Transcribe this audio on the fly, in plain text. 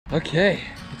Okay,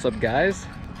 what's up guys?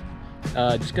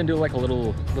 Just gonna do like a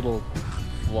little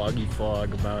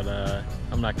vlog about,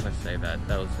 I'm not gonna say that,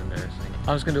 that was embarrassing.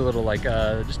 I'm just gonna do a little like,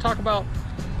 just talk about,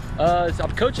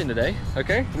 I'm coaching today,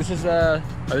 okay? This is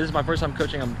my first time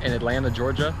coaching. I'm in Atlanta,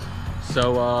 Georgia.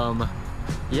 So,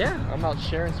 yeah, I'm out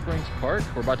Sharon Springs Park.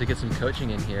 We're about to get some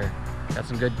coaching in here.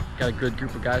 Got a good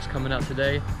group of guys coming out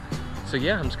today. So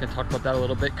yeah, I'm just gonna talk about that a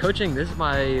little bit. Coaching, this is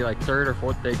my like 3rd or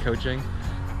 4th day coaching.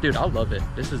 Dude, I love it.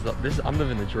 I'm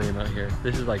living the dream out here.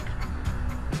 This is like,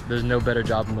 there's no better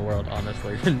job in the world,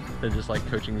 honestly, than just like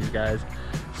coaching these guys.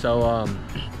 So,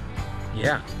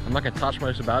 yeah, I'm not gonna talk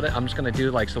much about it. I'm just gonna do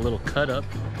like a little cut up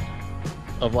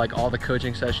of like all the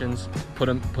coaching sessions, put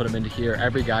them into here.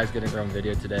 Every guy's getting their own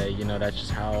video today. You know, that's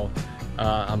just how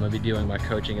I'm gonna be doing my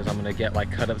coaching, is I'm gonna get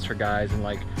like cut ups for guys and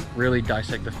like really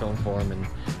dissect the film for them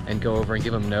and go over and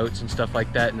give them notes and stuff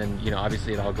like that. And then, you know,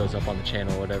 obviously it all goes up on the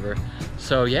channel or whatever.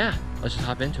 So yeah, let's just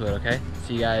hop into it, okay?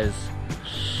 See you guys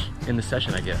in the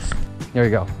session, I guess. There we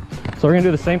go. So we're gonna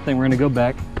do the same thing. We're gonna go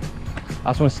back.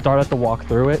 I just wanna start at the walk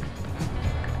through it.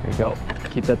 There you go.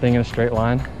 Keep that thing in a straight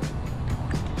line.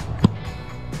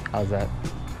 How's that?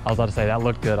 I was about to say, that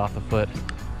looked good off the foot.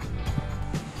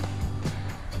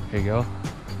 There you go.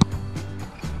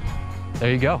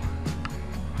 There you go.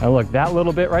 Now look, that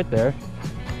little bit right there,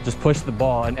 just push the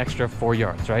ball an extra 4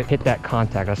 yards, right? Hit that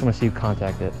contact. I just want to see you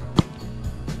contact it.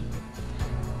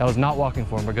 That was not walking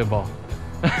form, but good ball.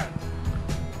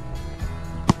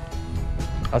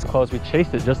 That's close. We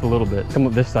chased it just a little bit. Come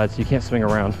up this side so you can't swing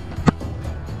around.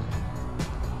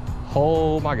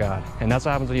 Oh my God. And that's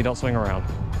what happens when you don't swing around.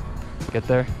 Get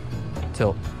there,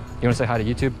 tilt. You want to say hi to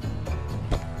YouTube?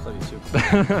 YouTube.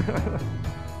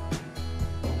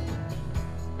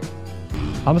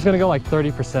 I'm just gonna go like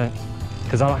 30%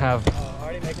 because I don't have.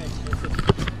 Already making excuses.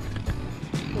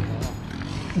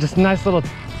 Just nice little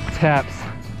taps.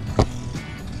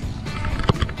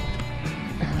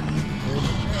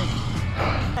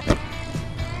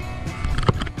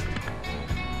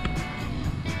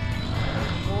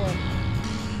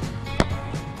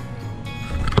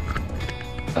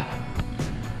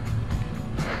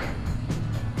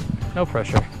 No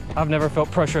pressure. I've never felt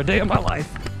pressure a day in my life.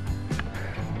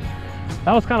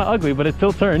 That was kind of ugly, but it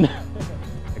still turned.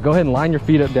 Go ahead and line your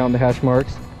feet up down the hash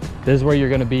marks. This is where you're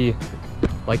gonna be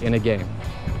like in a game.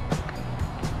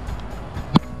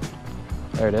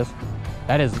 There it is.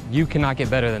 That is, you cannot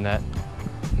get better than that.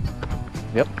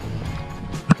 Yep.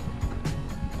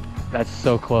 That's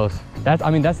so close. That's,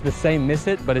 I mean, that's the same miss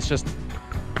it, but it's just,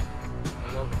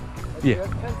 yeah.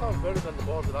 That's 10 times better than the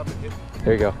balls that I've been hitting.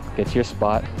 There you go. Get to your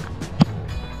spot.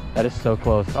 That is so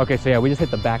close. Okay, so yeah, we just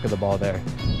hit the back of the ball there.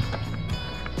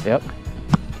 Yep.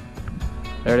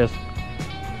 There it is.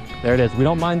 There it is. We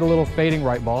don't mind the little fading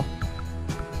right ball.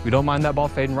 We don't mind that ball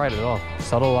fading right at all.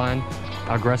 Subtle line,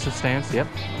 aggressive stance, yep.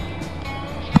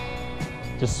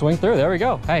 Just swing through, there we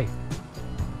go. Hey,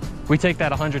 we take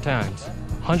that 100 times.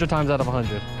 100 times out of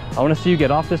 100. I wanna see you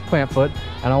get off this plant foot,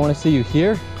 and I wanna see you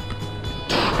here,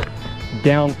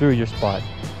 down through your spot.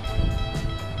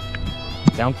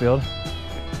 Downfield.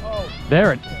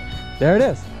 There it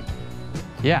is.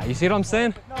 Yeah, you see what I'm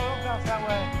saying? No, that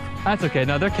way. That's okay.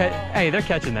 No, they're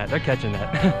catching that. They're catching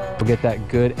that. We'll get that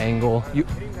good angle.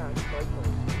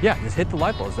 Yeah, just hit the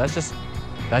light poles. That's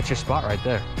your spot right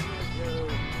there.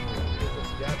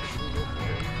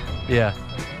 Yeah.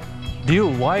 Do you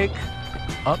like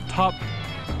up top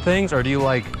things, or do you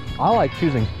like? I like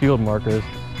choosing field markers.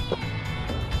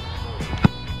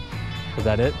 Is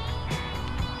that it?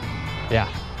 Yeah.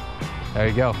 There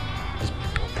you go. Just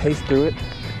pace through it.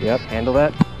 Yep, handle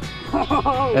that.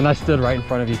 And I stood right in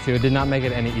front of you too. It did not make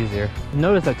it any easier.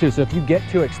 Notice that too. So if you get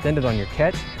too extended on your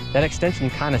catch, that extension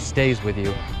kind of stays with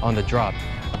you on the drop.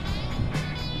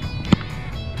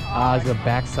 It's the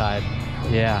backside.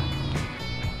 Yeah.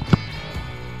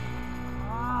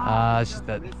 It's just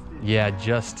that, yeah,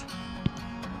 just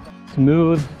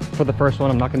smooth for the first one.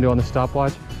 I'm not gonna do it on the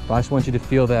stopwatch, but I just want you to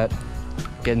feel that,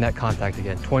 getting that contact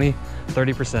again. 20,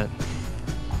 30%.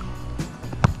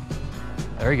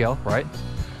 There we go, right?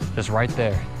 Just right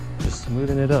there. Just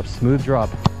smoothing it up, smooth drop.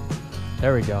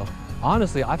 There we go.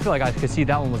 Honestly, I feel like I could see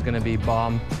that one was gonna be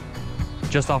bomb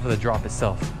just off of the drop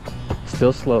itself.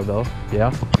 Still slow though,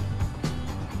 yeah.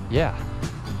 Yeah.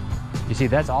 You see,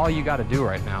 that's all you gotta do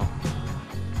right now.